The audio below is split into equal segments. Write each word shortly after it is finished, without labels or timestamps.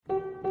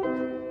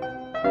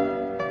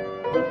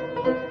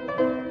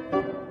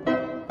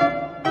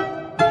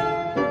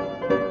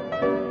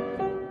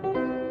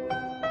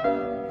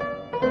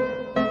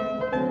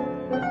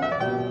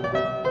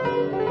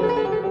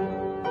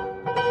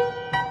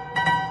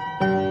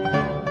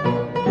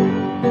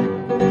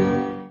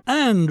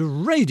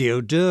And Radio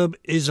Derb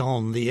is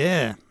on the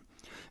air.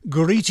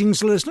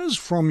 Greetings, listeners,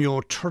 from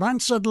your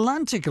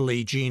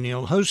transatlantically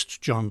genial host,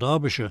 John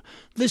Derbyshire,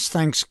 this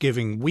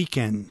Thanksgiving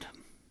weekend.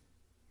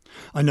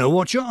 I know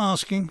what you're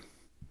asking.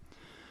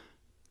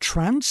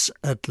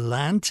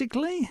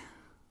 Transatlantically?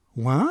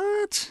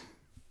 What?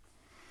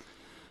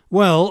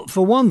 Well,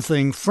 for one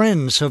thing,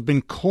 friends have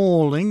been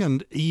calling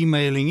and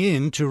emailing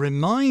in to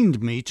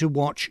remind me to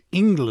watch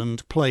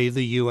England play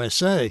the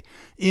USA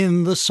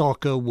in the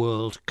Soccer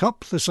World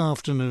Cup this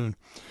afternoon,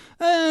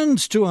 and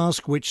to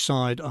ask which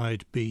side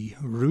I'd be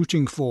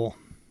rooting for.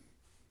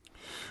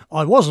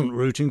 I wasn't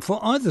rooting for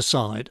either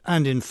side,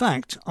 and in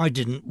fact I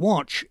didn't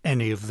watch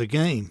any of the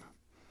game.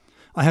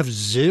 I have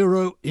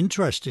zero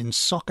interest in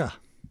soccer.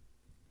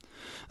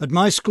 At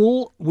my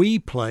school we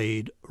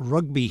played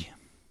rugby.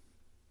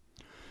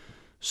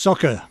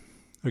 Soccer,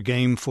 a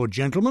game for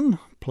gentlemen,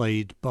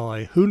 played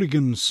by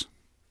hooligans.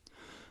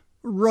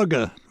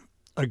 Rugger,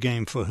 a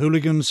game for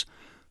hooligans,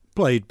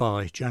 played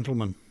by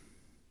gentlemen.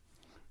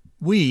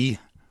 We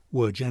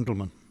were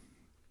gentlemen.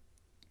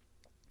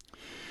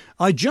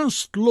 I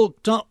just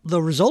looked up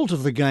the result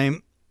of the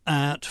game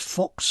at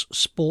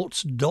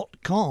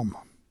foxsports.com.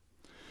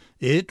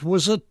 It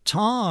was a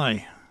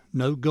tie,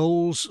 no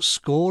goals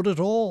scored at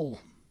all.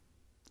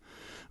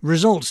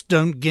 Results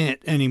don't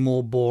get any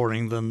more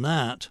boring than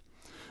that.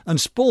 And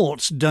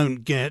sports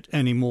don't get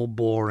any more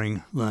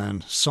boring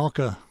than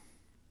soccer.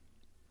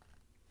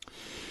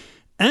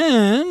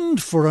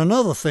 And for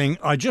another thing,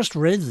 I just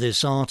read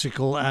this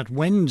article at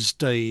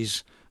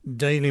Wednesday's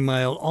Daily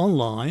Mail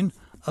Online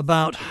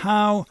about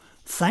how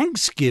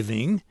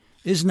Thanksgiving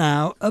is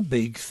now a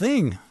big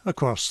thing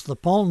across the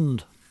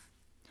pond.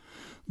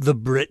 The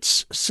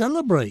Brits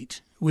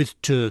celebrate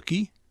with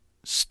turkey,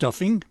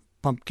 stuffing,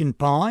 pumpkin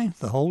pie,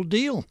 the whole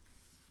deal.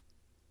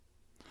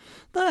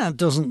 That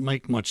doesn't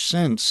make much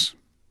sense.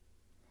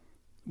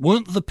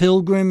 Weren't the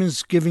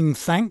Pilgrims giving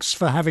thanks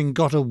for having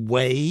got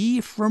away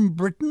from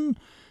Britain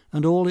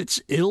and all its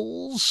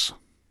ills?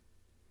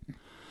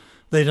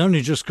 They'd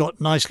only just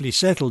got nicely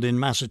settled in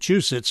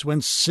Massachusetts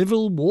when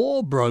civil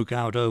war broke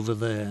out over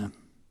there.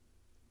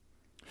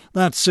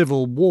 That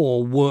civil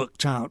war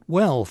worked out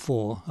well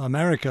for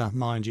America,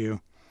 mind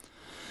you.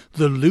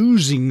 The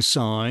losing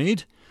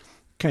side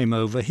came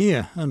over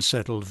here and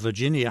settled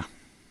Virginia.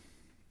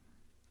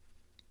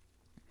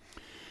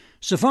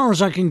 So far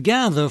as I can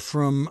gather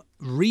from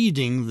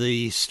reading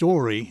the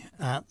story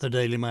at the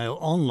Daily Mail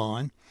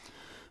Online,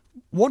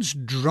 what's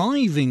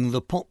driving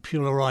the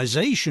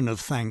popularisation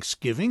of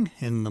Thanksgiving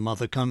in the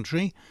mother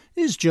country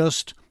is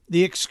just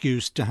the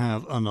excuse to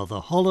have another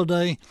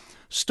holiday,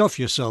 stuff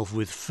yourself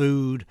with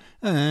food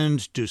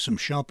and do some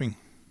shopping.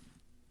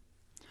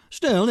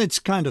 Still, it's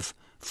kind of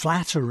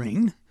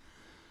flattering,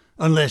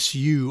 unless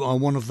you are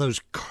one of those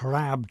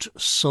crabbed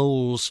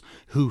souls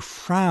who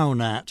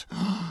frown at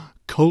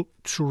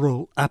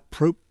cultural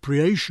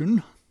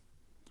appropriation,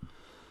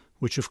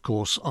 which of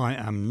course I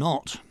am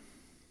not.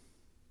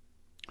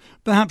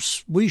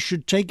 Perhaps we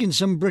should take in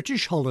some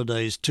British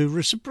holidays to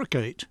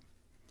reciprocate.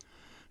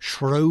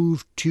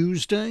 Shrove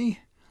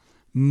Tuesday,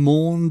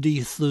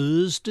 Maundy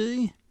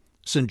Thursday,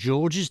 St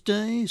George's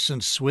Day,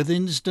 St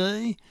Swithin's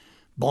Day,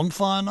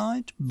 Bonfire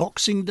Night,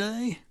 Boxing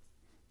Day.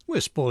 We're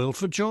spoiled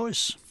for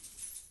choice.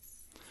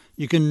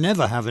 You can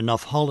never have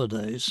enough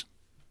holidays.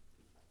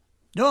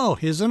 Oh,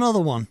 here's another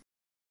one.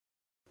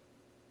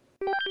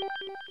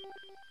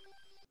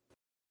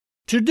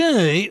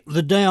 Today,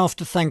 the day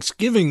after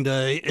Thanksgiving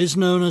Day, is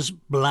known as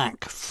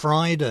Black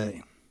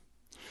Friday.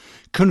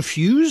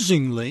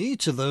 Confusingly,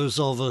 to those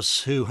of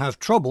us who have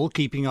trouble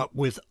keeping up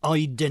with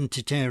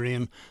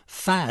identitarian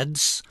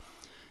fads,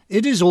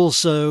 it is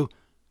also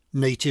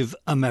Native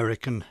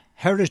American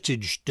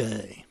Heritage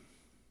Day.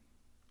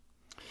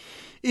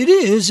 It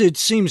is, it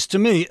seems to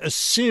me, a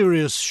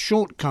serious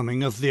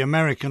shortcoming of the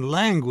American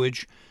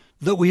language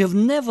that we have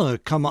never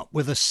come up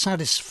with a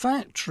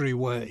satisfactory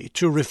way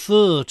to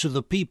refer to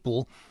the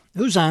people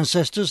whose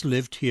ancestors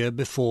lived here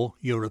before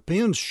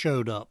Europeans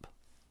showed up.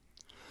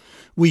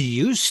 We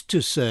used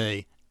to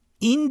say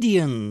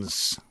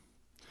Indians,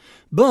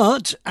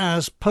 but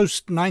as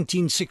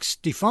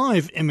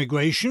post-1965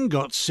 immigration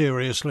got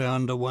seriously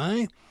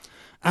underway,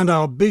 and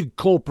our big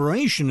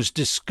corporations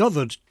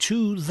discovered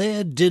to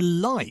their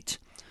delight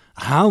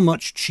how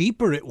much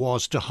cheaper it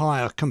was to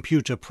hire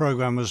computer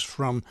programmers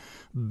from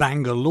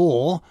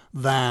Bangalore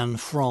than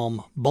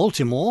from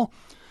Baltimore,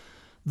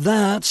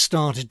 that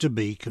started to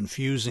be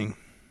confusing.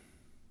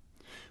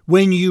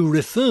 When you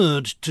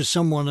referred to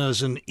someone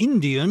as an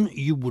Indian,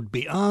 you would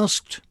be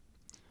asked,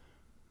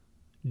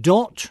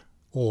 dot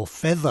or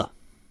feather?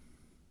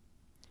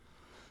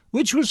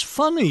 Which was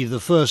funny the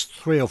first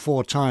 3 or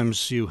 4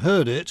 times you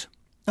heard it,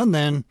 and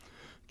then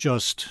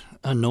just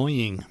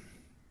annoying.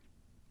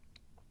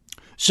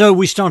 So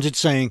we started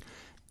saying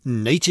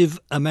Native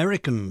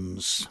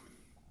Americans.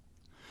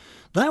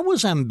 That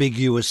was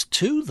ambiguous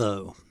too,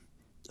 though,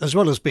 as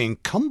well as being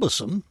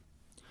cumbersome.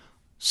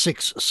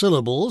 6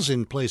 syllables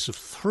in place of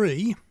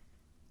 3.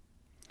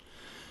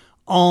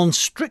 On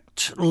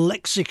strict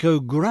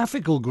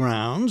lexicographical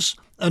grounds,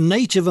 a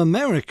Native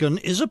American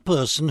is a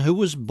person who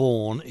was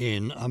born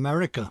in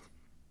America.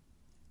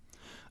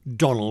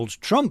 Donald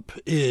Trump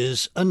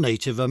is a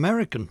Native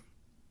American.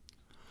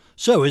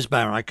 So is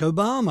Barack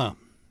Obama.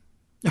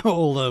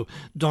 Although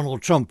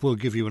Donald Trump will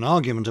give you an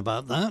argument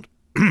about that.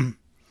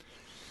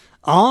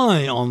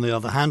 I, on the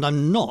other hand,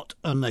 am not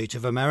a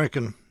Native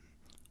American.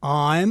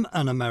 I'm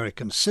an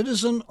American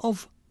citizen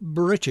of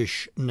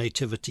British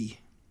nativity.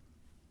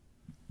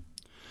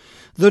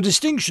 The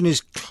distinction is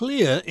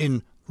clear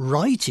in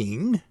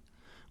writing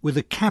with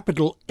a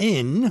capital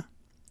N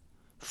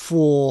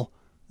for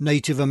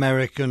Native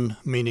American,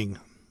 meaning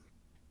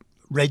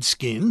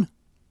redskin.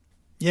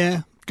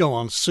 Yeah, go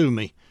on, sue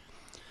me.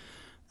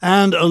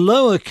 And a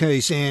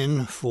lowercase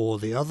n for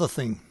the other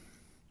thing.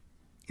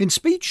 In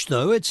speech,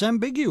 though, it's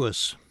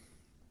ambiguous.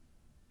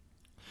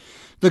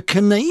 The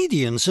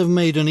Canadians have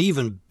made an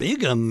even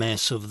bigger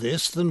mess of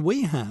this than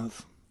we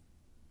have.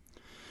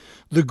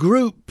 The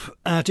group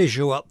at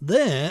issue up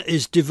there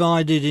is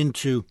divided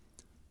into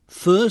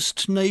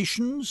First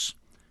Nations,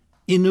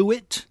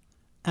 Inuit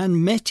and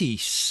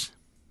Métis.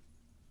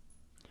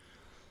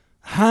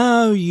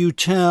 How you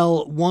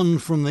tell one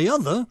from the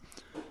other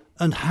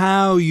and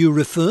how you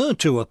refer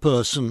to a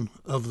person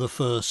of the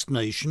First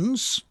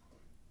Nations,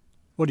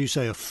 what do you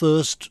say, a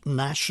First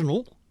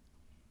National?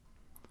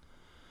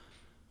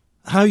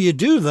 How you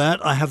do that,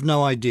 I have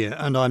no idea,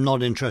 and I'm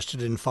not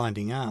interested in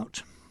finding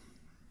out.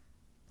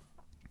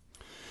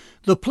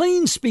 The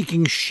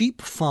plain-speaking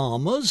sheep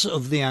farmers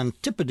of the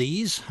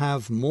Antipodes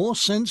have more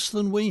sense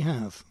than we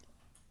have.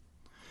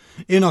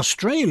 In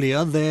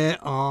Australia there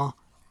are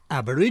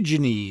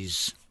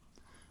Aborigines,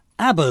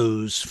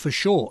 Abos for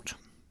short.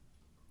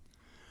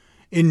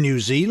 In New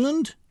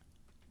Zealand,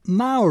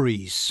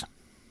 Maoris.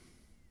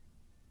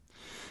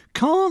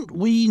 Can't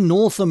we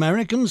North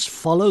Americans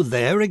follow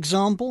their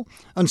example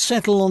and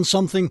settle on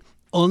something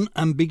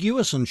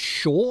unambiguous and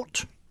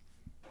short,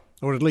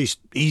 or at least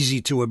easy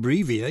to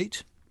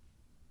abbreviate?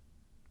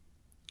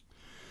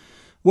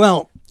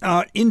 Well,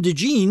 our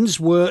Indigenes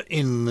were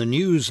in the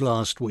news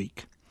last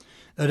week.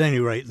 At any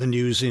rate, the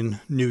news in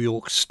New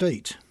York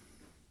State.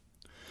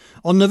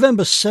 On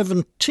November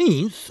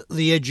 17th,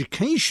 the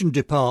Education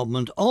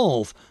Department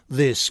of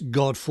this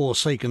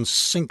God-forsaken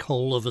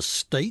sinkhole of a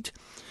state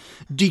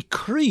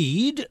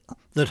decreed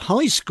that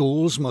high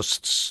schools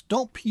must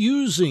stop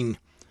using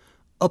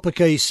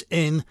uppercase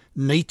N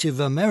Native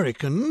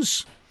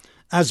Americans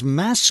as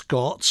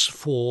mascots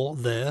for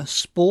their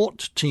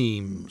sport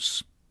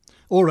teams,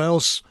 or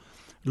else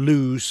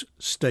lose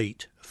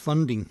state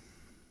funding.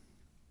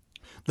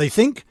 They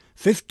think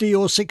 50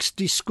 or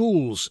 60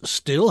 schools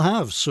still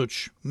have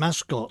such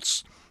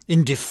mascots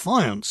in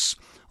defiance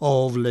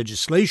of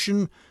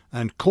legislation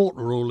and court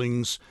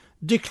rulings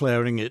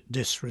declaring it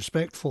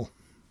disrespectful.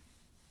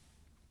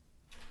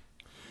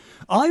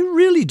 I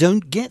really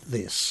don't get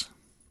this.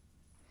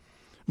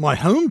 My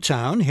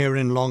hometown here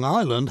in Long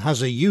Island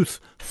has a youth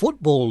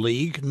football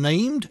league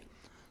named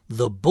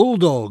the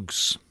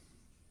Bulldogs.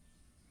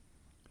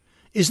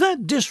 Is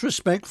that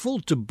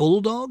disrespectful to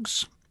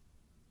bulldogs?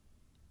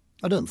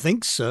 I don't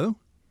think so.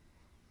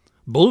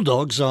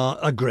 Bulldogs are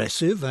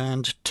aggressive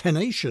and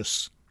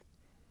tenacious.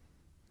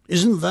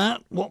 Isn't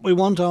that what we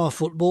want our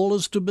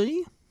footballers to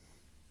be?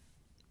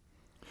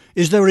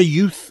 Is there a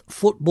youth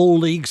football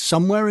league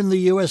somewhere in the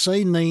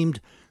USA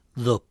named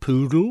the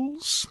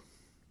Poodles?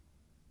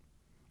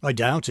 I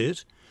doubt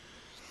it.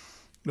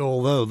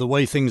 Although the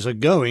way things are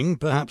going,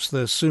 perhaps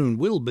there soon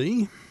will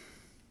be.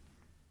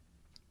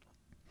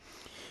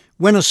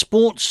 When a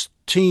sports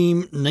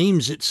team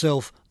names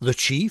itself the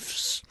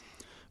Chiefs,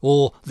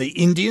 or the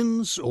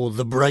Indians, or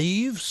the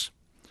Braves,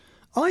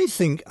 I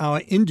think our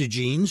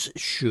Indigenes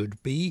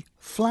should be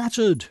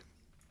flattered.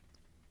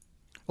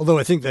 Although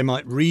I think they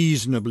might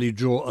reasonably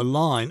draw a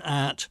line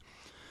at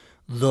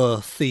the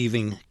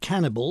thieving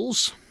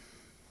cannibals.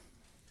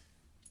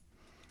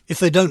 If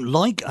they don't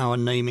like our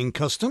naming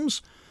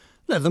customs,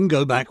 let them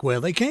go back where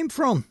they came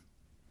from.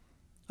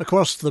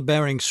 Across the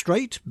Bering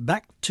Strait,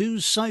 back to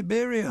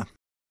Siberia.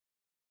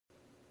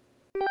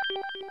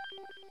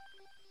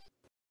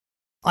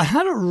 I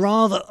had a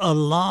rather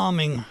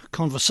alarming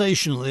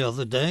conversation the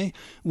other day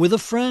with a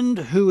friend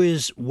who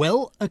is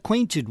well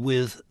acquainted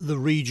with the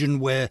region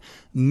where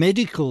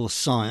medical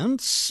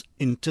science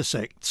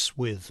intersects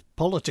with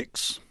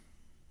politics.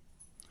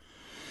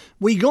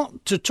 We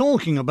got to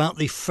talking about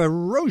the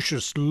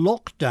ferocious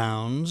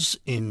lockdowns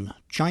in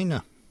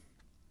China.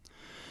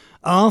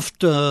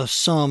 After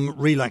some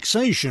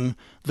relaxation,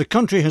 the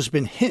country has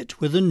been hit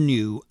with a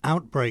new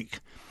outbreak,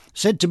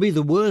 said to be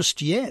the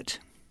worst yet.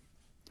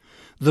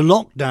 The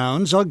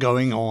lockdowns are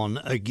going on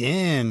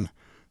again,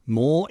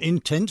 more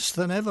intense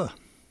than ever.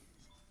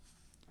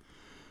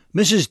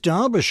 Mrs.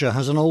 Derbyshire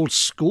has an old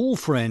school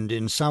friend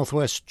in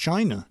southwest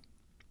China.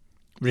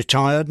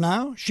 Retired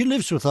now, she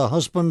lives with her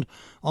husband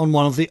on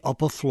one of the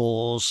upper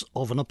floors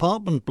of an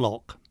apartment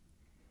block.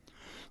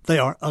 They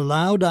are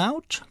allowed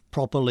out,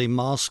 properly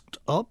masked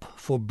up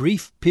for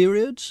brief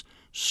periods,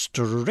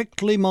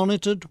 strictly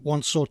monitored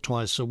once or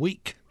twice a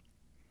week.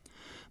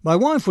 My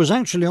wife was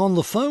actually on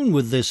the phone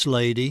with this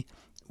lady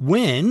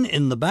when,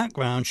 in the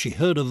background, she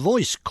heard a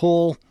voice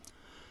call,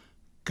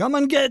 "Come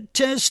and get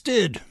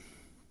tested."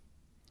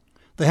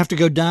 They have to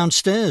go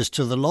downstairs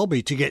to the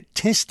lobby to get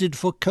tested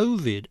for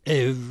COVID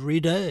every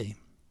day.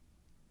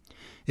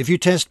 If you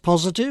test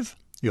positive,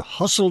 you're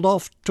hustled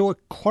off to a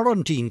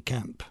quarantine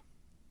camp.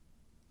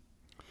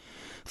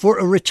 For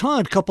a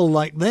retired couple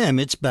like them,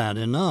 it's bad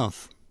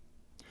enough.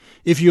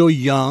 If you're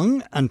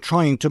young and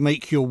trying to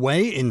make your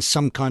way in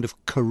some kind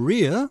of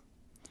career,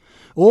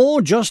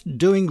 or just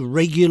doing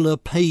regular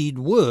paid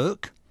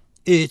work,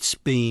 it's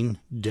been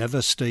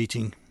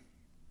devastating.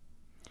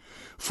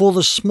 For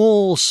the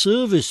small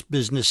service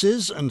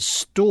businesses and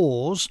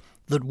stores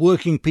that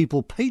working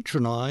people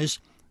patronise,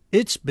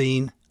 it's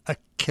been a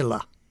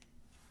killer.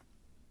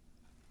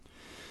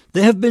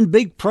 There have been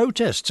big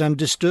protests and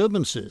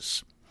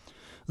disturbances.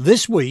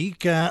 This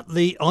week at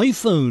the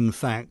iPhone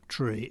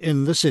factory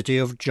in the city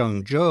of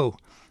Zhengzhou,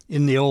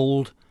 in the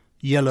old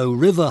Yellow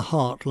River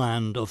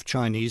heartland of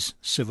Chinese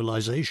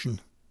civilization.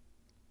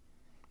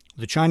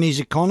 The Chinese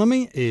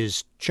economy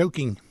is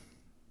choking.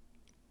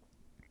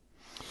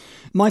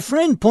 My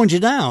friend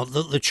pointed out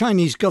that the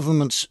Chinese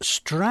government's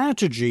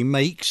strategy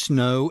makes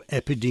no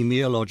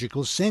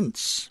epidemiological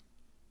sense.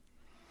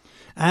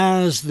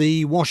 As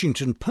the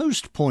Washington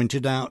Post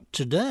pointed out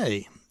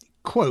today,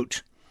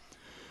 quote,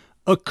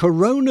 "A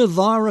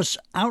coronavirus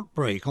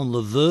outbreak on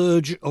the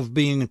verge of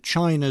being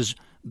China's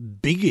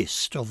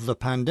biggest of the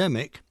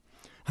pandemic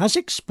has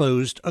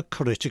exposed a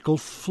critical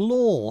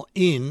flaw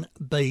in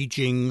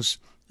Beijing's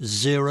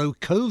zero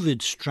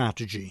COVID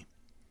strategy.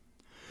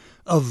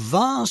 A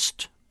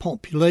vast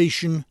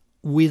population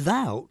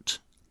without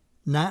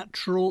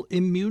natural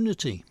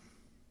immunity.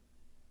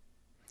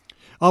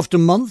 After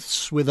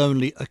months with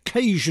only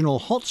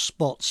occasional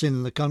hotspots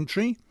in the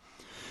country,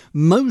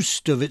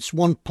 most of its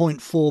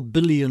 1.4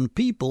 billion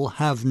people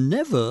have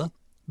never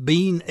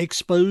been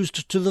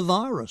exposed to the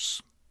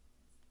virus.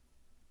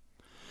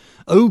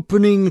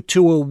 Opening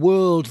to a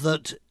world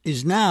that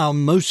is now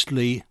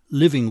mostly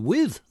living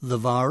with the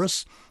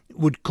virus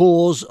would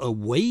cause a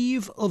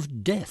wave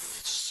of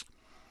deaths,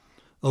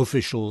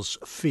 officials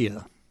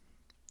fear."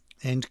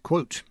 End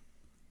quote.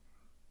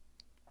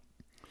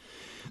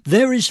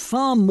 There is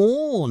far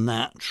more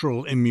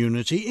natural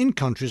immunity in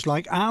countries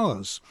like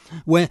ours,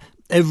 where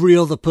every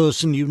other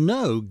person you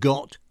know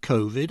got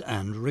COVID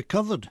and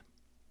recovered,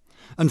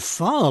 and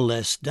far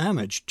less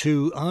damage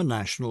to our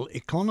national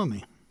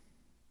economy.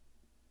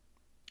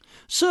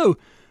 So,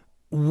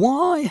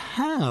 why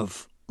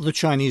have the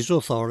Chinese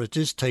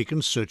authorities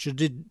taken such a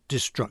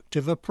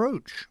destructive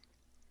approach?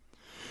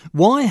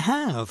 Why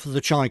have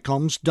the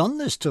Chi-Coms done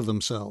this to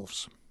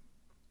themselves?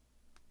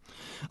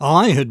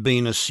 I had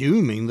been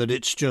assuming that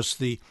it's just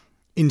the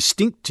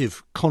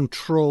instinctive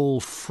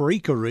control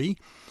freakery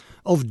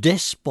of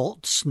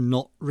despots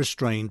not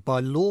restrained by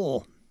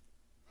law.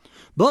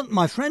 But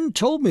my friend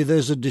told me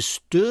there's a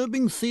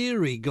disturbing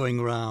theory going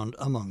around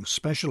among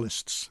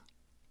specialists.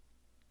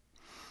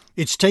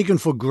 It's taken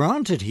for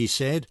granted, he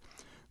said,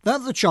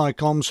 that the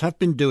Chi-Coms have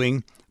been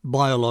doing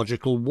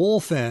biological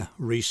warfare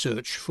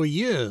research for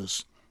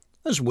years,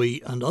 as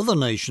we and other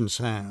nations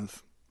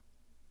have.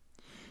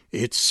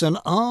 It's an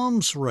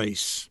arms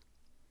race.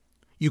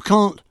 You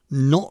can't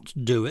not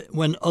do it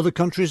when other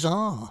countries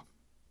are.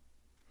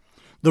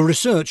 The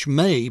research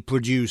may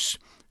produce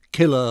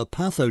killer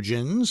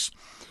pathogens,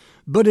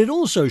 but it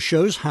also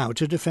shows how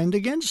to defend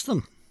against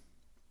them.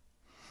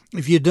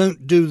 If you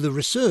don't do the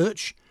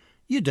research,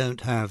 you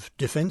don't have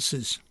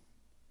defences.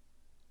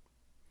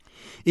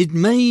 It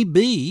may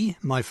be,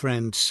 my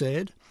friend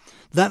said,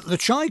 that the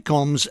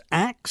Chi-Coms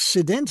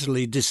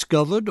accidentally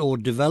discovered or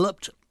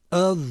developed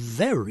a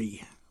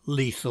very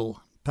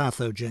lethal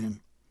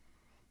pathogen.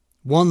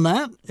 One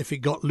that, if it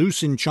got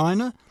loose in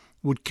China,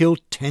 would kill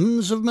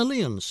tens of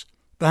millions,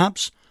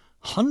 perhaps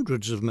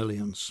hundreds of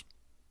millions.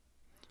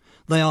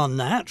 They are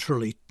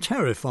naturally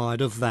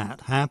terrified of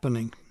that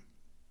happening.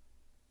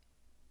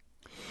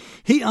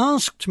 He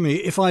asked me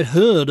if I'd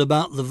heard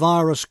about the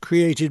virus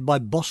created by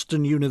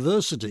Boston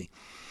University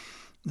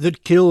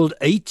that killed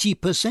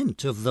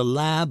 80% of the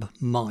lab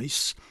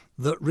mice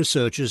that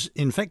researchers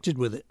infected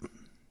with it.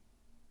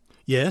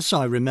 Yes,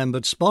 I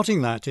remembered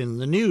spotting that in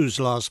the news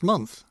last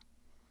month.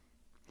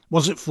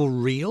 Was it for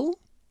real?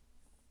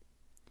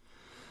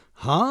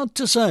 Hard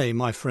to say,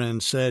 my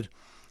friend said,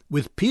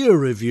 with peer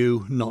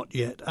review not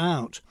yet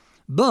out.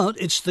 But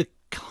it's the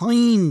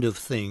kind of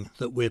thing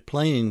that we're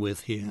playing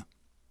with here.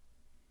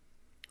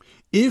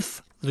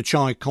 If the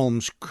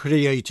Chi-Coms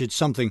created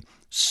something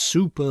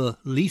super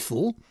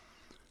lethal,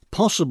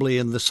 possibly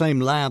in the same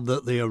lab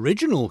that the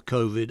original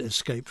COVID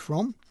escaped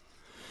from,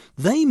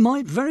 they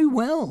might very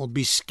well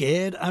be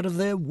scared out of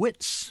their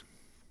wits.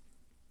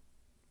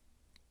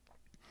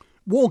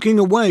 Walking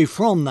away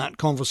from that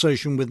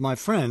conversation with my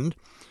friend,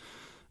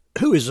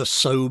 who is a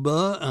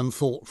sober and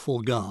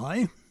thoughtful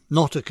guy,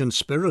 not a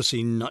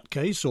conspiracy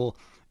nutcase or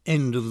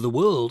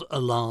end-of-the-world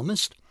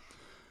alarmist,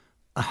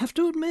 I have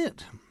to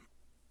admit,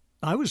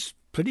 I was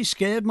pretty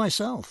scared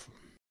myself.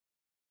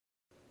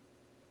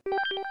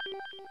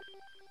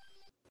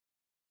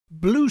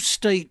 Blue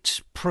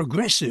state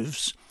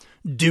progressives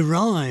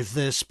derive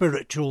their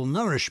spiritual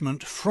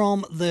nourishment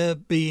from there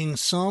being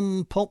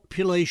some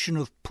population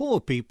of poor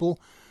people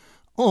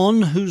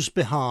on whose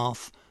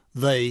behalf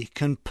they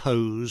can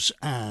pose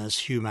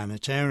as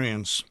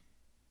humanitarians.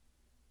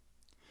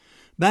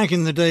 Back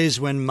in the days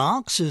when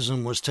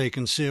Marxism was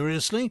taken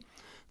seriously,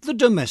 the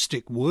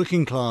domestic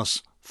working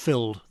class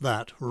filled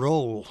that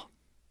role.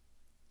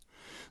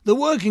 The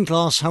working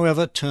class,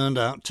 however, turned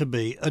out to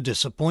be a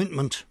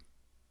disappointment.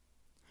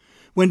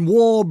 When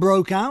war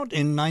broke out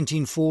in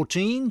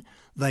 1914,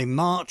 they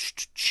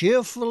marched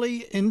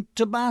cheerfully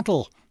into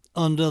battle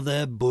under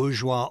their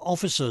bourgeois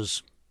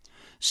officers,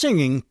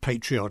 singing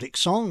patriotic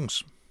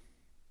songs.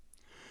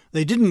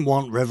 They didn't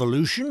want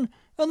revolution,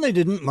 and they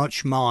didn't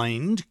much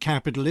mind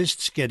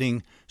capitalists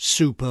getting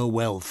super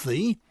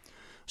wealthy,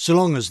 so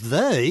long as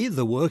they,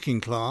 the working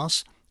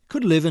class,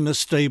 could live in a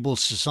stable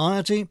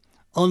society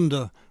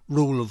under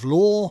rule of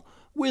law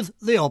with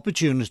the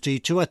opportunity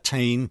to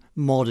attain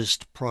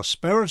modest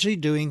prosperity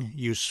doing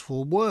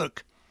useful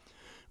work,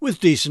 with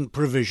decent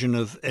provision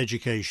of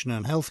education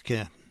and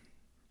healthcare.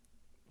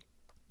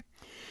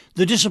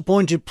 The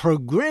disappointed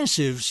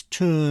progressives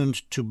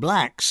turned to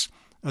blacks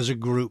as a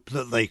group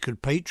that they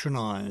could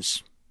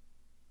patronise.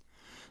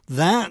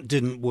 That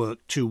didn't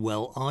work too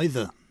well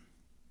either.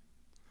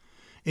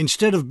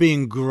 Instead of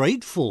being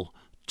grateful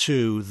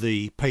to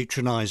the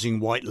patronising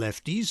white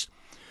lefties,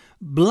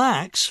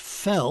 blacks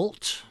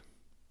felt,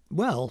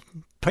 well,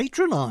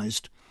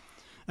 patronised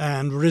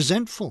and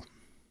resentful.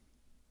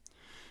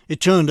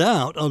 It turned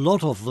out a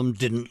lot of them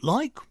didn't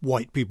like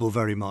white people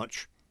very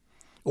much,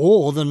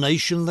 or the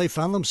nation they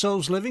found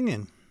themselves living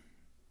in.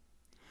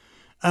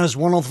 As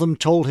one of them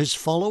told his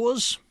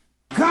followers,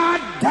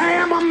 "God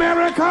damn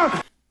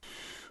America!"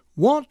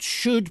 What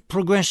should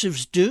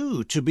progressives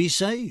do to be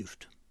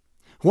saved?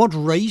 What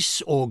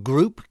race or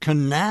group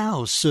can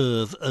now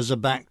serve as a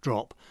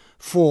backdrop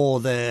for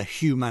their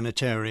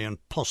humanitarian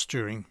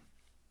posturing?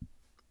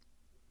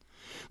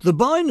 The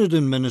Biden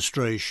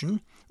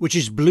administration, which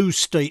is blue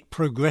state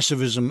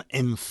progressivism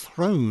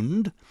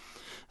enthroned,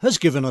 has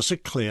given us a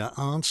clear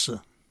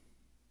answer.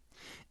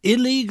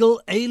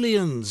 Illegal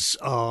aliens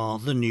are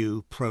the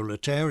new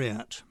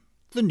proletariat,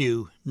 the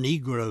new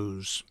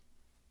Negroes.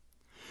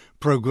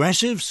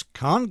 Progressives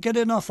can't get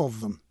enough of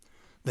them.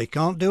 They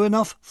can't do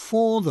enough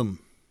for them.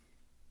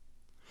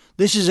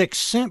 This is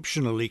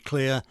exceptionally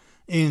clear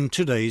in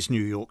today's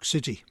New York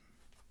City.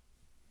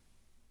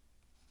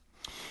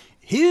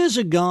 Here's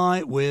a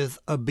guy with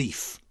a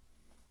beef.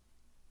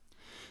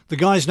 The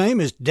guy's name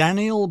is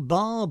Daniel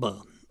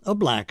Barber, a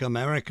black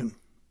American.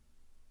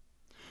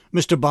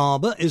 Mr.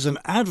 Barber is an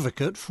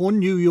advocate for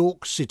New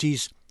York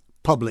City's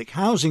public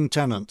housing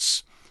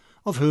tenants,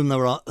 of whom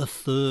there are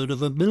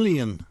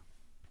 1/3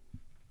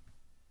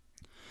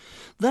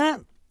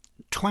 That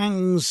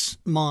twangs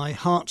my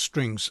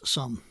heartstrings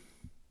some.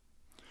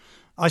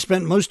 I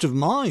spent most of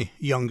my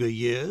younger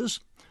years,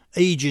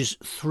 ages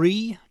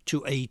 3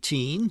 to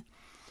 18,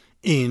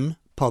 in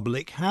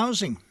public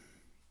housing.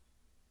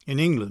 In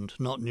England,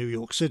 not New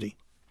York City.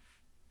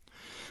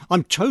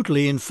 I'm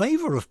totally in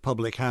favour of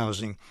public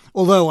housing,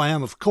 although I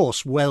am of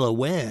course well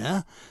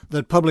aware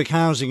that public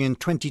housing in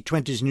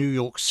 2020's New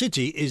York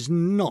City is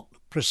not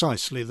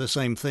precisely the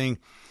same thing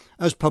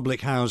as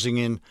public housing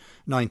in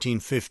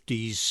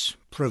 1950s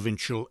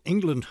provincial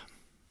England.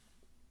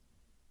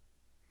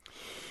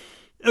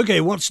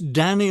 OK, what's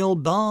Daniel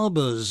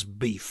Barber's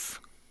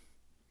beef?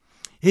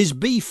 His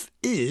beef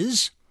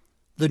is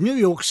that New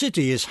York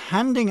City is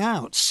handing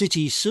out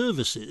city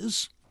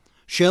services,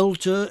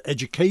 shelter,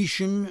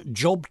 education,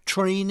 job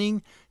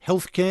training,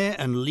 healthcare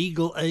and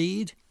legal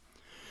aid,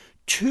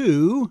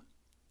 to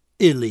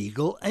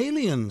illegal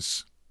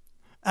aliens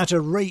at a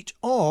rate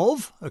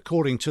of,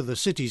 according to the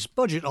city's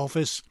budget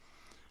office,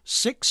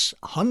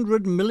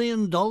 $600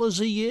 million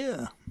a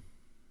year.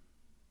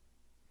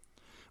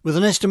 With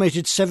an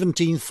estimated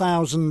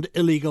 17,000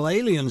 illegal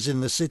aliens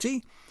in the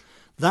city,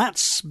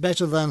 that's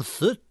better than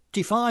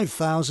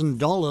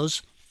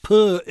 $35,000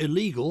 per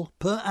illegal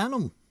per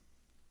annum.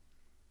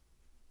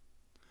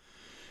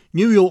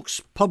 New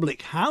York's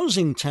public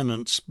housing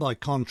tenants, by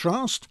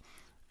contrast,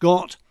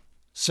 got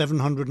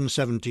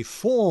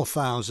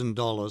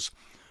 $774,000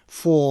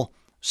 for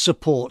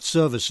support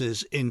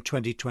services in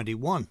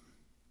 2021.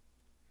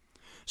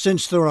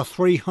 Since there are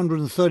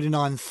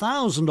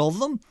 339,000 of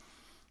them,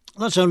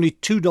 that's only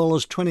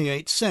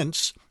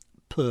 $2.28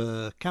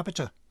 per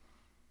capita.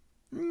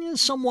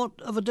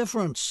 Somewhat of a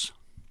difference.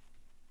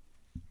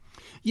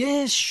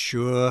 Yes,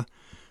 sure,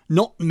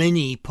 not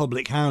many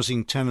public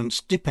housing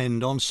tenants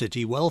depend on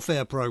city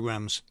welfare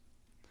programs.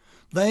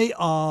 They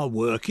are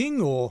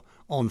working or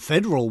on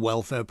federal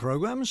welfare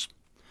programs.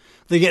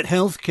 They get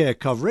health care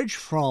coverage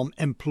from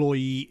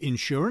employee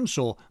insurance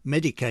or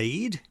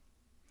Medicaid.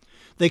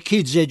 Their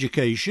kids'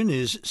 education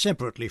is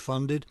separately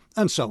funded,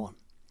 and so on.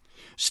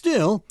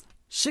 Still,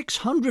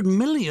 $600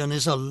 million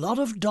is a lot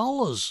of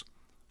dollars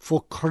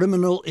for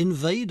criminal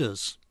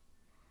invaders.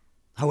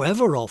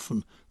 However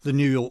often the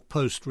New York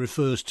Post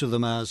refers to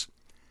them as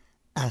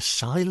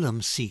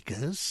asylum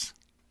seekers,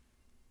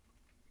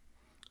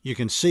 you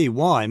can see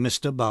why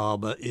Mr.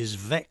 Barber is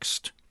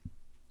vexed.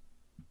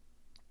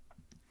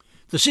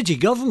 The city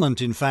government,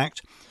 in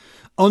fact,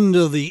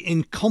 under the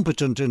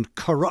incompetent and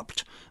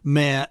corrupt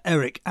Mayor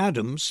Eric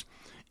Adams,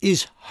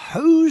 is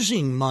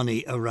hosing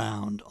money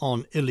around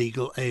on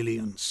illegal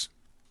aliens.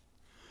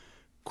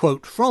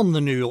 Quote from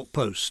the New York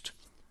Post,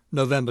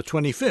 November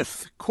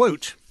 25th,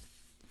 quote,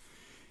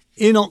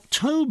 "In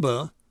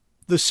October,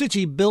 the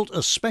city built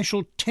a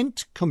special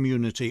tent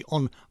community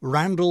on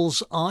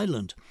Randall's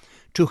Island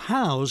to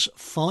house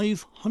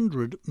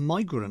 500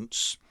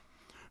 migrants.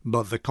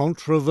 But the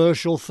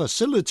controversial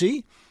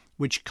facility,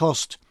 which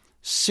cost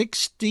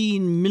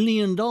 $16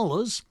 million,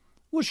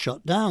 was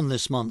shut down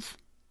this month.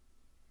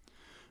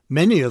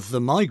 Many of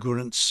the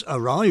migrants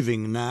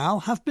arriving now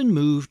have been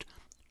moved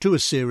to a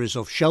series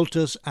of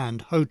shelters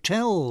and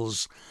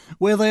hotels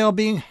where they are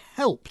being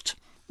helped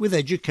with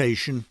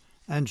education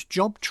and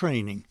job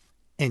training."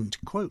 End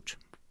quote.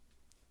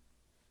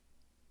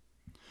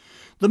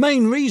 The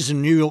main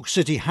reason New York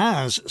City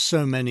has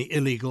so many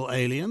illegal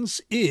aliens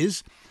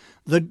is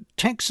that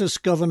Texas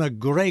Governor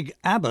Greg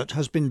Abbott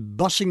has been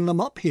bussing them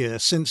up here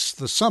since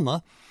the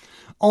summer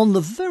on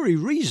the very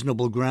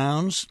reasonable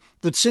grounds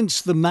that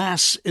since the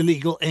mass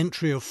illegal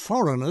entry of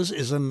foreigners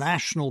is a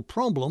national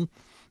problem,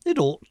 it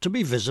ought to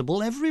be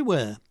visible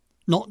everywhere,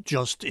 not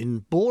just in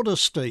border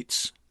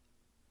states.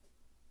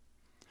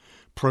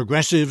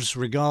 Progressives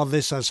regard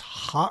this as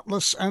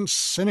heartless and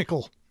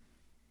cynical.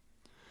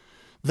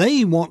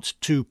 They want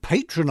to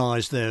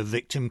patronise their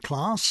victim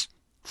class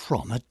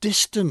from a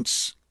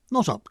distance,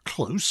 not up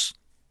close.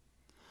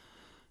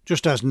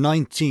 Just as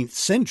 19th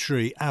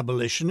century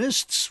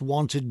abolitionists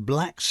wanted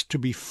blacks to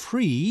be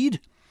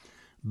freed,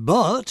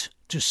 but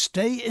to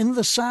stay in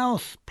the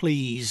South,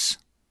 please.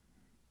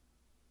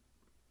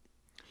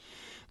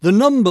 The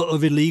number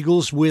of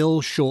illegals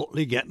will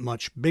shortly get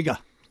much bigger.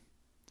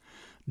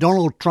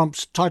 Donald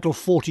Trump's Title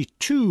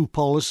 42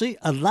 policy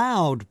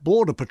allowed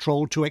Border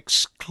Patrol to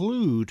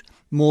exclude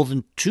more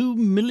than 2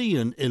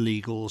 million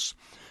illegals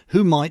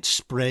who might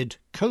spread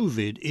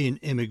COVID in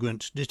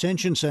immigrant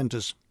detention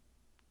centres.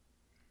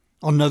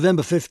 On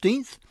November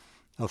 15th,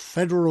 a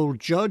federal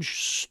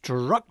judge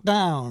struck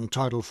down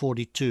Title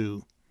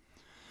 42,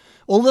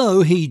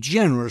 although he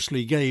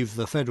generously gave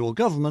the federal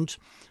government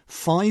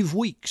 5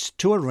 weeks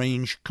to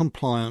arrange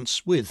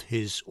compliance with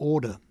his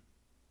order.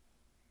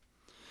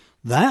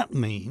 That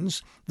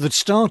means that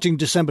starting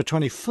December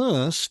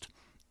 21st,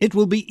 it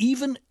will be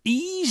even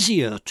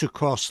easier to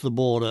cross the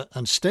border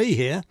and stay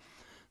here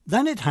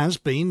than it has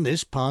been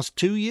this past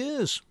 2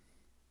 years.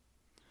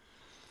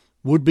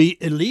 Would-be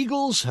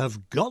illegals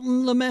have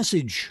gotten the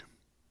message.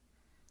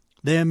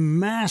 They're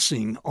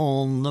massing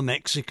on the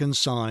Mexican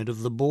side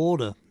of the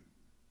border.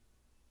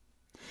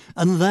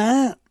 And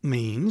that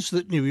means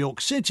that New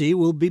York City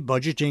will be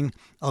budgeting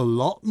a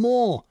lot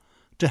more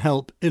to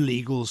help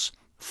illegals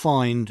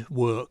find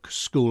work,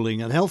 schooling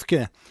and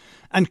healthcare,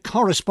 and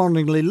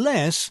correspondingly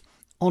less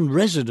on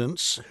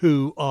residents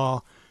who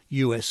are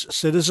US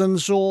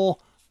citizens or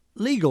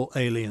legal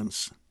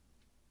aliens.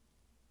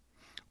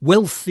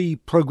 Wealthy,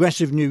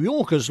 progressive New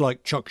Yorkers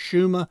like Chuck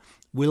Schumer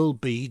will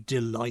be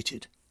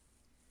delighted.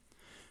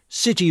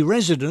 City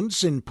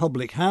residents in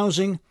public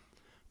housing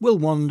will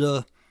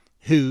wonder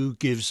who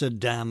gives a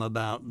damn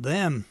about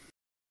them.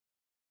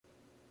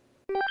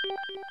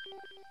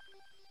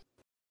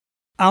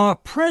 Our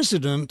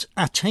president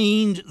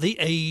attained the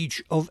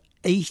age of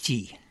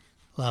 80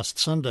 last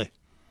Sunday.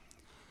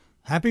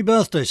 Happy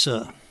birthday,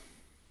 sir.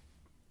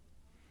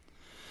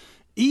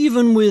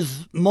 Even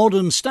with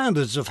modern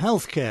standards of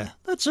healthcare,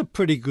 that's a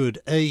pretty good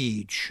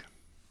age.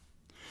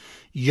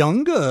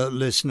 Younger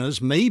listeners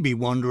may be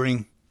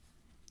wondering,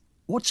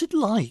 what's it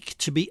like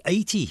to be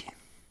 80?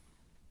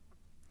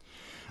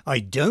 I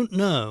don't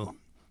know,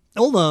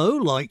 although,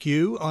 like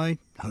you, I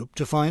hope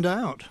to find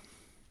out.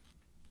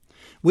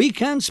 We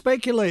can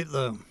speculate,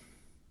 though.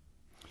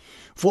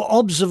 For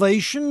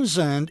observations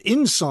and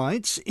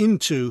insights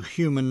into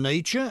human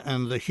nature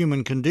and the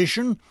human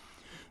condition,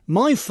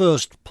 my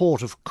first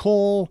port of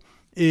call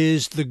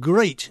is the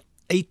great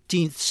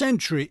 18th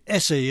century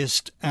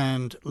essayist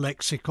and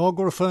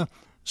lexicographer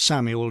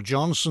Samuel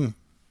Johnson.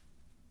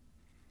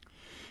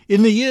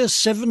 In the year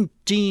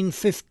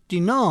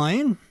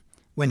 1759,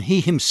 when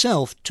he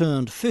himself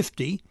turned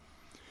 50,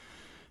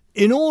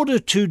 in order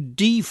to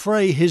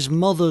defray his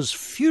mother's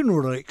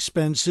funeral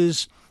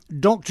expenses,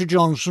 Dr.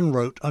 Johnson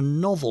wrote a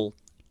novel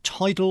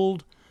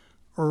titled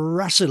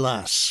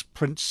Rasselas,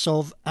 Prince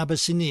of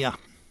Abyssinia.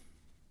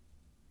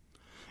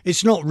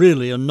 It's not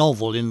really a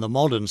novel in the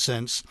modern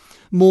sense,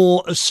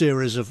 more a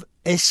series of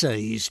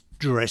essays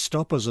dressed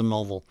up as a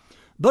novel,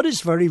 but it's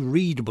very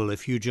readable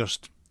if you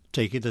just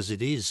take it as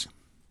it is.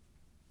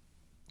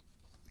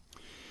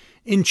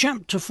 In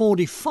chapter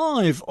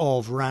 45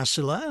 of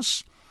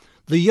Rasselas,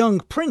 the young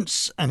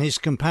prince and his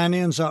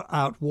companions are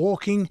out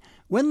walking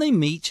when they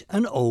meet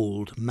an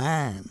old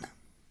man.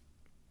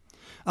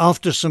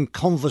 After some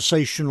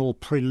conversational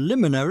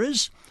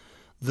preliminaries,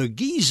 the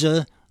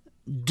geezer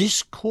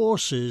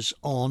discourses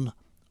on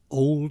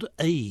old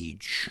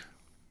age.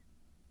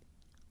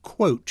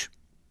 Quote,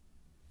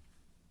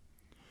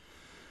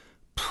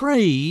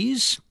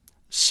 "Praise,"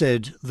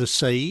 said the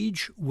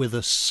sage with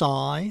a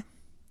sigh,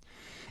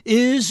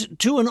 "is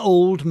to an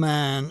old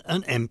man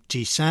an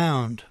empty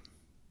sound.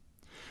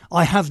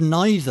 I have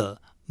neither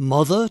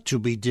mother to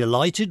be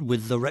delighted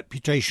with the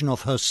reputation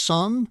of her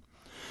son,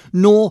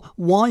 nor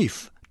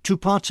wife to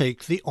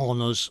partake the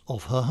honours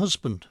of her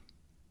husband.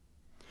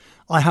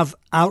 I have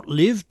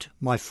outlived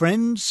my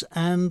friends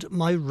and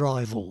my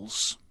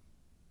rivals.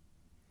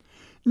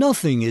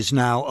 Nothing is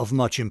now of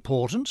much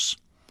importance,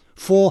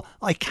 for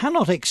I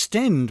cannot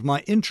extend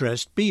my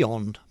interest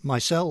beyond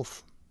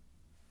myself.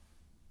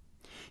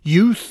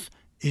 Youth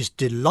is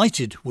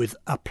delighted with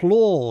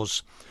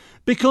applause,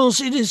 because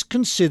it is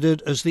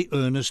considered as the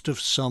earnest of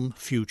some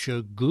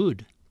future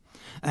good,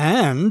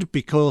 and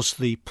because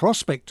the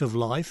prospect of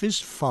life is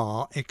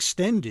far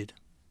extended.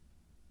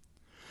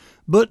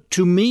 But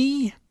to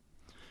me,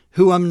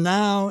 who am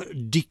now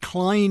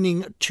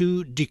declining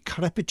to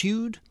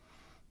decrepitude,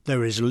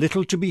 there is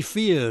little to be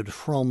feared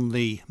from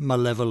the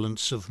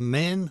malevolence of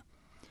men,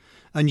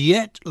 and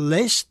yet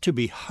less to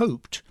be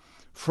hoped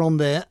from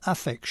their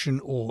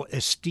affection or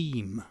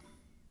esteem.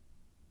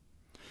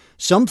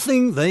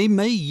 Something they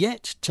may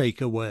yet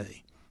take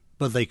away,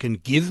 but they can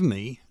give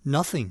me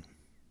nothing.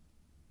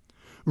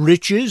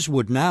 Riches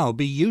would now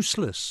be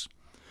useless,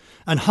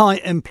 and high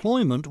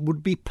employment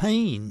would be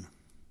pain.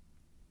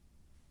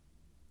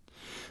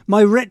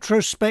 My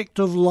retrospect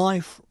of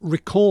life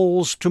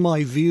recalls to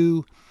my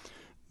view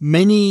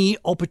many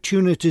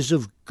opportunities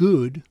of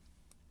good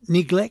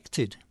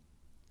neglected,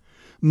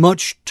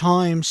 much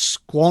time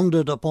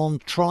squandered upon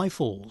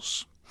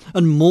trifles,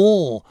 and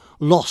more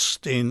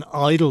lost in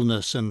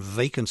idleness and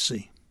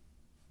vacancy.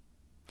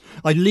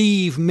 I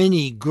leave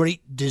many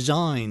great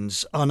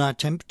designs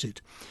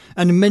unattempted,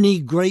 and many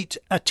great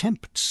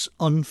attempts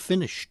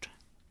unfinished.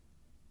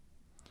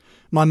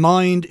 My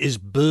mind is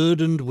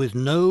burdened with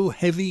no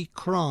heavy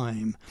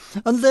crime,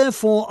 and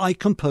therefore I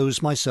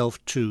compose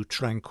myself to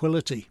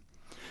tranquillity,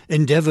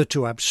 endeavour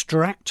to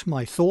abstract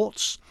my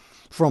thoughts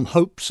from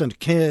hopes and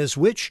cares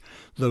which,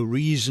 though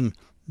reason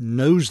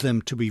knows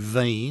them to be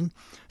vain,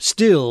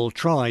 still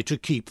try to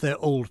keep their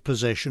old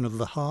possession of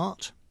the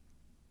heart.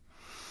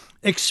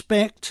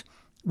 Expect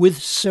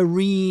with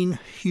serene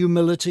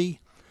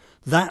humility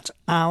that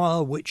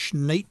hour which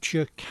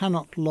nature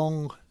cannot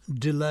long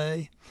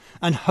delay,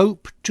 and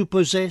hope to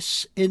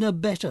possess in a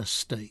better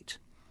state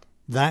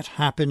that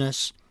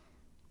happiness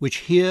which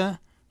here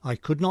I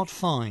could not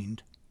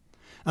find,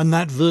 and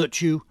that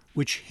virtue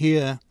which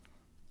here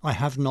I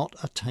have not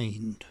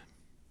attained."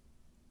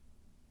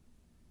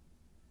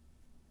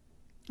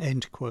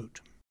 End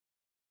quote.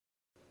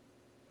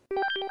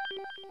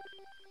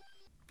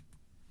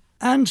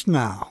 And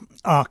now,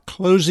 our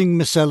closing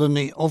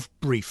miscellany of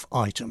brief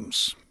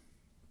items.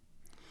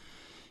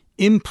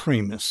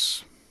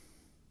 Imprimis.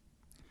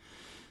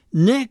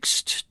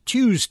 Next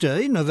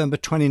Tuesday, November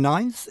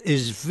 29th,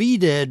 is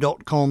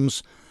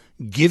VDare.com's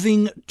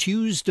Giving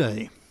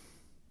Tuesday.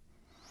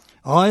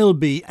 I'll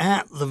be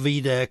at the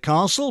Vidare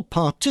Castle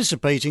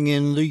participating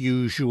in the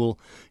usual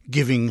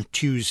Giving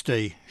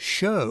Tuesday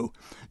show,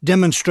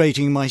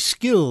 demonstrating my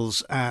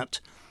skills at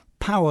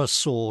power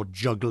sword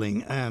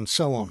juggling and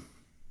so on.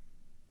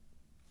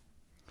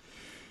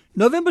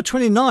 November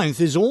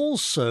 29th is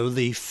also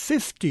the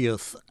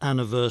 50th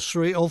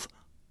anniversary of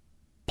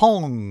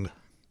Pong,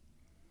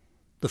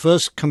 the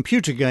first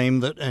computer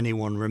game that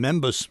anyone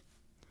remembers.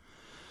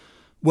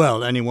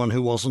 Well, anyone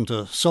who wasn't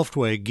a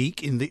software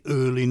geek in the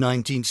early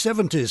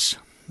 1970s,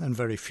 and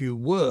very few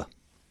were.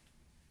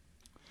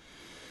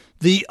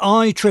 The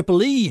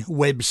IEEE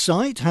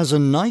website has a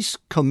nice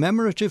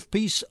commemorative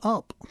piece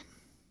up.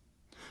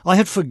 I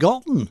had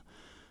forgotten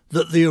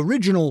that the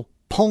original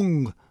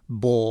Pong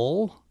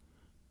ball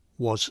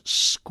was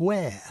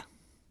square.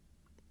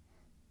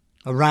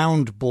 A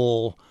round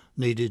ball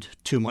needed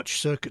too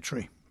much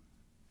circuitry.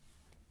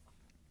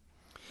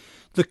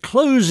 The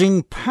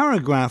closing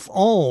paragraph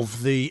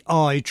of the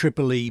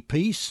IEEE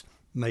piece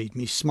made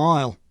me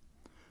smile.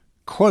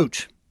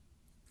 Quote,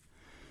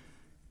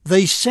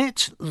 "They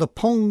set the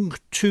Pong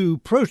 2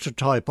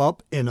 prototype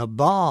up in a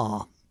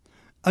bar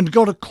and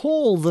got a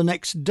call the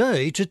next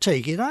day to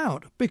take it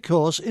out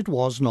because it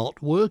was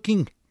not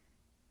working.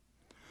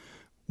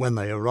 When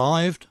they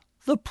arrived,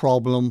 the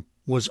problem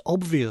was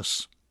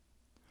obvious.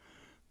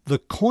 The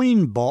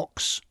coin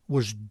box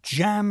was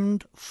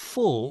jammed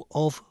full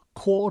of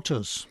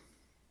quarters."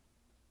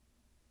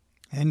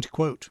 End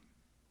quote.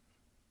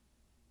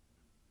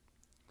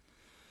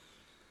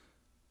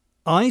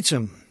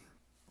 Item.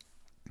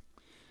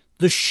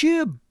 The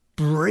sheer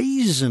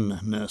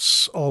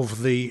brazenness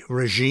of the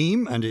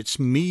regime and its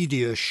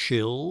media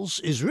shills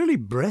is really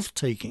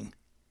breathtaking.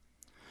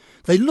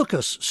 They look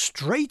us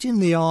straight in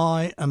the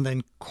eye and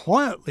then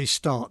quietly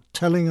start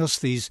telling us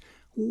these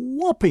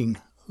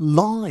whopping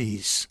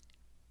lies.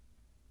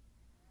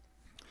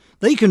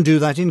 They can do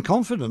that in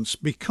confidence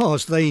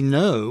because they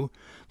know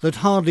that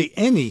hardly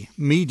any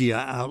media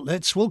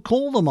outlets will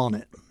call them on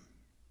it,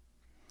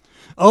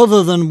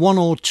 other than one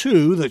or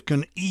two that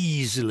can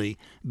easily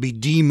be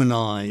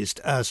demonised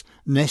as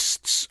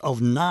nests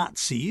of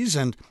Nazis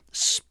and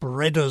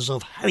spreaders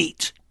of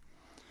hate.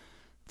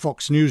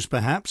 Fox News,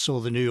 perhaps,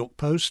 or the New York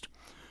Post.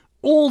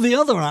 All the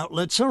other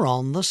outlets are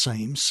on the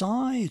same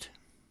side.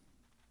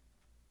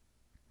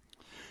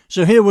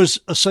 So here was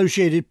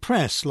Associated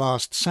Press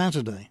last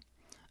Saturday.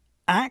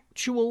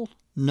 Actual,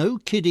 no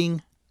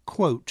kidding,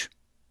 quote.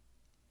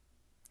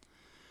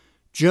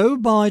 Joe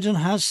Biden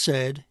has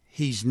said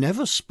he's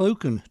never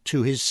spoken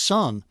to his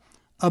son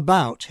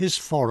about his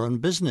foreign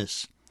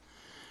business,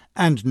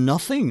 and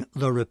nothing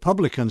the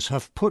Republicans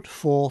have put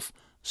forth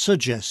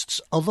suggests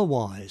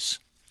otherwise.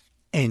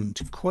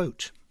 End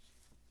quote.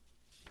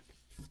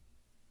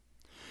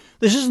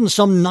 This isn't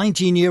some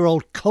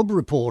 19-year-old cub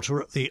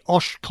reporter at the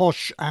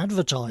Oshkosh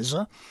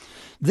Advertiser.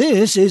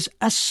 This is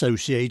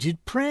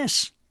Associated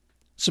Press,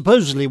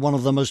 supposedly one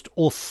of the most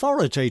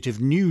authoritative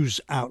news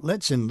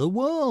outlets in the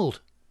world.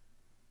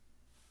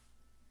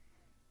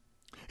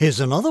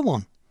 Here's another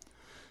one.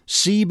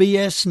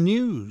 CBS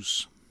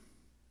News.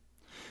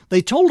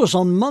 They told us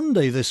on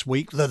Monday this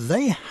week that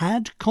they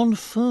had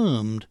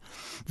confirmed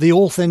the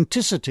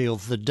authenticity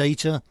of the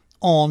data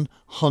on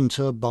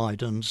Hunter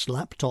Biden's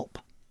laptop.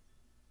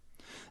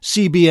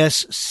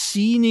 CBS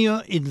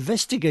senior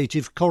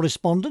investigative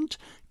correspondent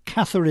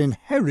Catherine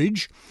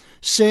Herridge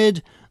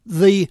said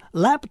the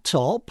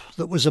laptop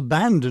that was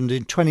abandoned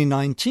in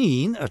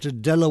 2019 at a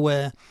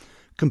Delaware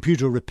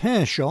computer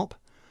repair shop,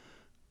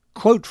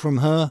 quote from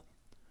her,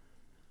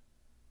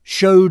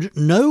 showed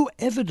no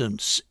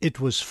evidence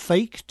it was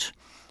faked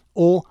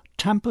or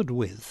tampered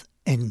with,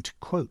 end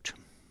quote.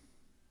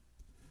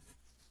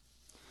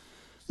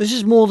 This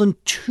is more than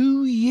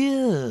 2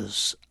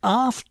 years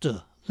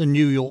after the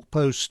New York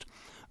Post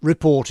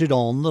reported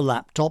on the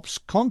laptop's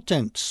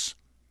contents,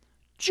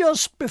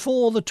 just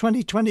before the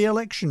 2020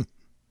 election.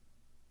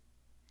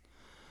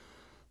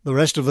 The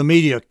rest of the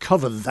media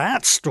covered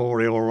that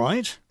story all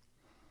right.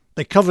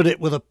 They covered it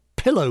with a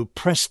pillow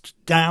pressed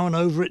down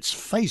over its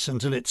face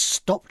until it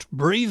stopped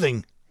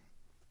breathing.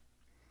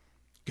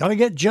 Gotta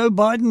get Joe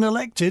Biden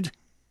elected.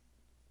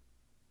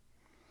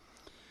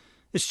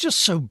 It's just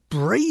so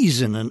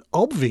brazen and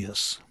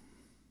obvious.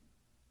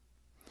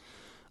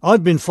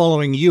 I've been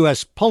following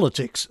US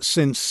politics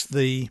since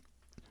the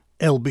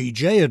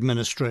LBJ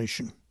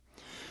administration.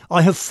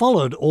 I have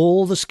followed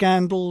all the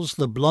scandals,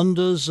 the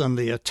blunders and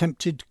the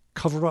attempted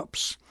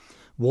cover-ups,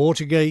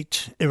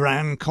 Watergate,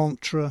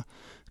 Iran-Contra,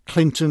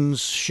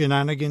 Clinton's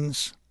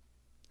shenanigans.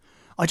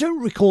 I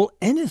don't recall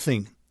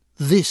anything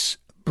this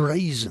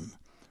brazen,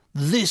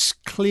 this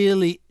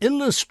clearly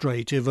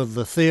illustrative of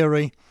the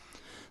theory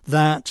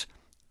that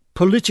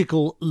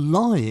political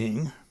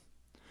lying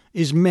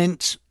is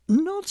meant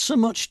not so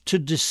much to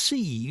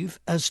deceive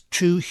as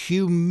to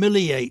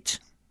humiliate.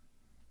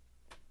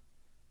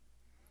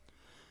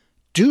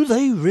 Do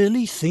they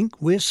really think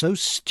we're so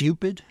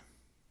stupid?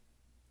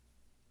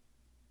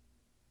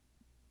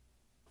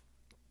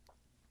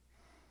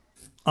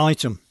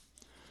 Item.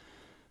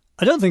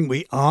 I don't think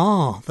we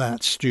are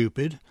that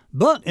stupid,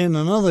 but in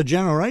another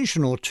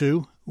generation or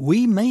two,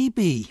 we may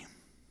be.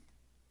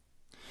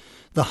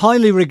 The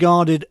highly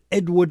regarded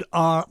Edward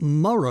R.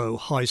 Murrow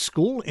High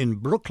School in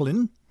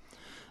Brooklyn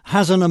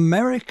has an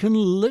American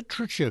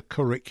literature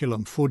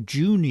curriculum for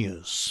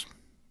juniors.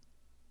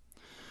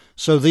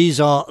 So these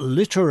are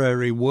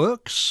literary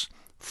works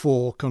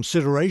for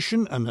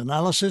consideration and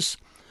analysis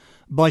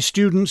by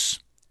students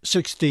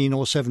 16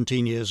 or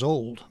 17 years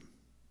old.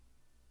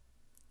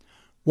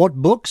 What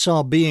books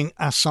are being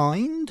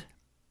assigned?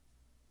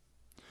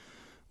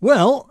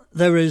 Well,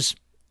 there is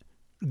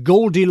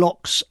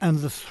Goldilocks and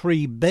the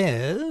Three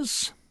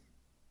Bears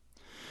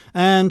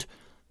and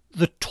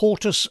The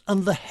Tortoise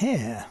and the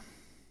Hare.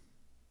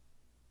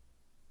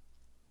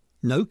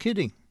 No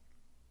kidding.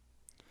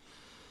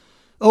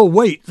 Oh,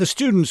 wait, the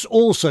students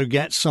also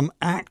get some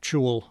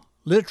actual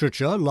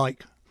literature,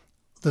 like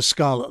The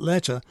Scarlet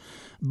Letter,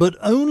 but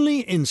only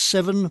in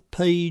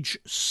 7-page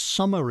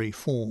summary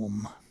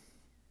form.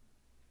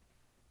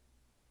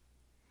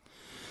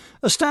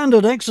 A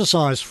standard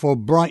exercise for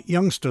bright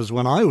youngsters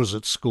when I was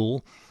at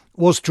school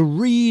was to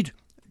read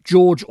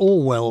George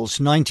Orwell's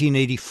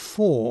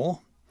 1984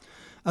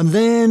 and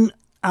then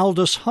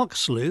Aldous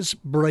Huxley's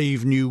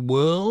Brave New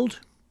World,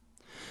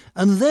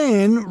 and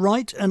then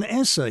write an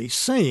essay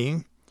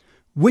saying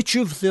which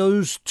of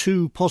those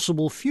two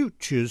possible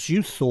futures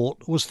you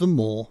thought was the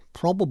more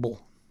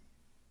probable.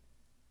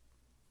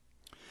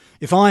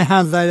 If I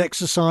had that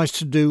exercise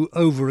to do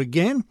over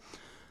again,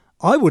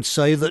 I would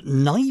say that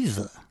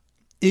neither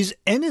is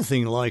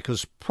anything like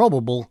as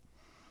probable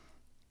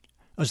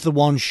as the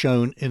one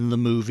shown in the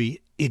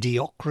movie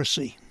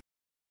Idiocracy.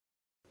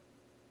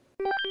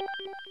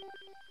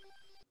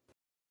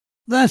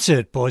 That's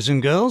it, boys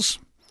and girls.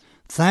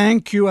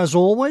 Thank you, as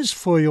always,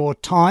 for your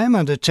time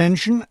and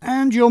attention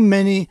and your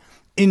many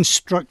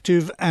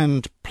instructive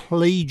and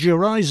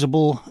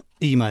plagiarizable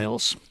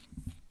emails.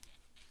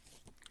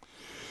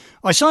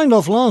 I signed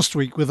off last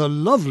week with a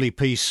lovely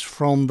piece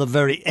from the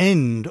very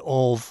end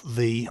of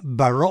the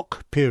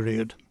Baroque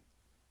period.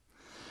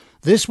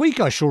 This week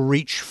I shall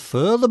reach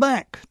further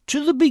back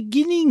to the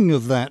beginning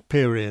of that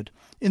period,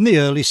 in the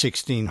early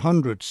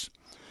 1600s,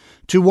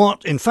 to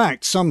what, in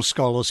fact, some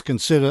scholars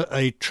consider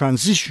a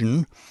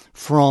transition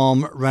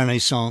from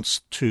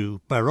Renaissance to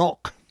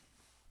Baroque.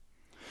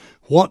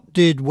 What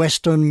did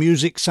Western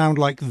music sound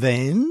like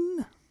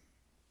then?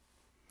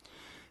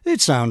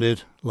 It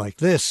sounded like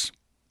this.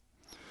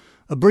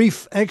 A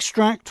brief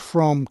extract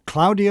from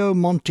Claudio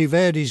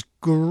Monteverdi's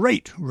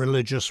great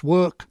religious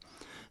work,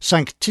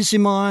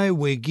 Sanctissimae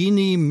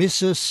Virgini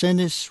Missa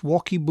Senis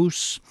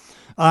Vocibus,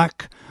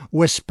 ac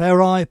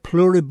Vesperae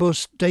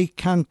pluribus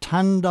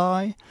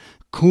decantandae,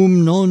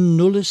 cum non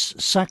nullis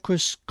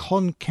sacris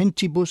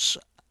concentibus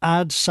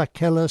ad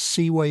sacella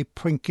sive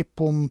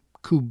principum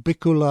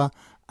cubicula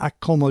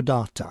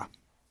accommodata.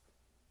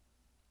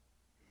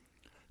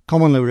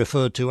 Commonly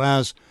referred to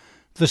as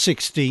the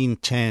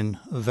 1610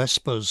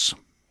 Vespers.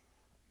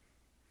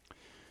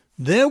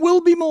 There will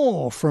be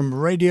more from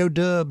Radio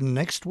Derb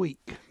next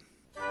week.